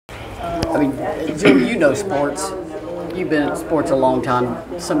I mean, Jill, you know sports. You've been in sports a long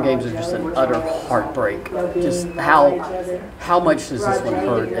time. Some games are just an utter heartbreak. Just how much does this one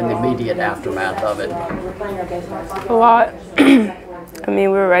hurt in the immediate aftermath of it? A lot. I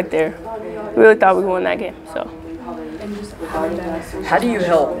mean, we were right there. We really thought we won that game, so. How do you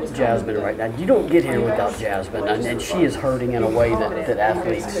help Jasmine right now? You don't get here without Jasmine, and she is hurting in a way that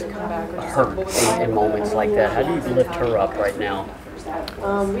athletes hurt in moments like that. How do you lift her up right now?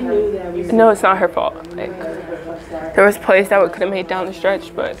 No, it's not her fault. Like, there was plays that we could have made down the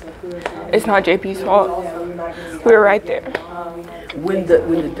stretch, but it's not JP's fault. We were right there. When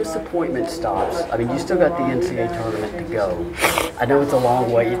the disappointment stops, I mean, you still got the NCAA tournament to go. I know it's a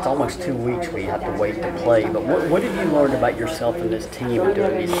long way. It's almost 2 weeks where you have to wait to play. But what have you learned about yourself and this team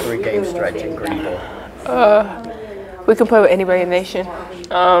during these 3-game stretch in Greenville? We can play with anybody in the nation.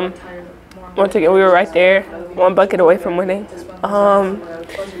 Once again, we were right there, 1 bucket away from winning.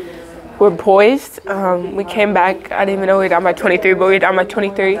 We're poised. We came back. I didn't even know we were down by 23, but we were down by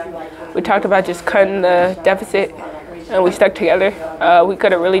 23. We talked about just cutting the deficit, and we stuck together. We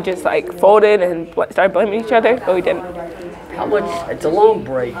could have really just like folded and started blaming each other, but we didn't. How much? It's a long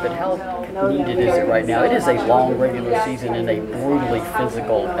break, but how needed is it right now? It is a long regular season and a brutally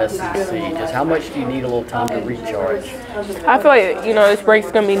physical SEC. Just how much do you need a little time to recharge? I feel like, this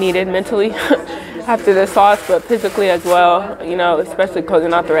break's going to be needed mentally after this loss, but physically as well, especially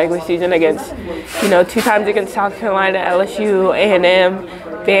closing out the regular season against, 2 times against South Carolina, LSU, A&M,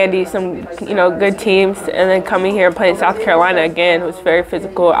 Vandy, some, good teams, and then coming here and playing South Carolina again was very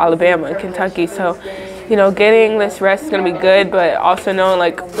physical, Alabama and Kentucky. So, getting this rest is going to be good, but also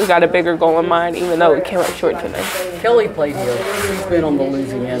knowing, we got a bigger goal in mind, even though we came up short tonight. Kelly played here. She's been on the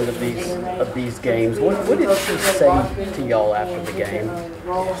losing end of these games. What did she say to y'all after the game?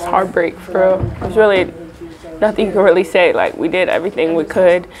 It's heartbreak, for real. There's really nothing you can really say. We did everything we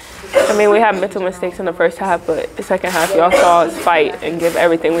could. I mean, we had mental mistakes in the first half, but the second half, y'all saw us fight and give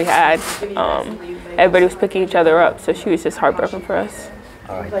everything we had. Everybody was picking each other up, so she was just heartbroken for us.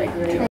 All right, thank you.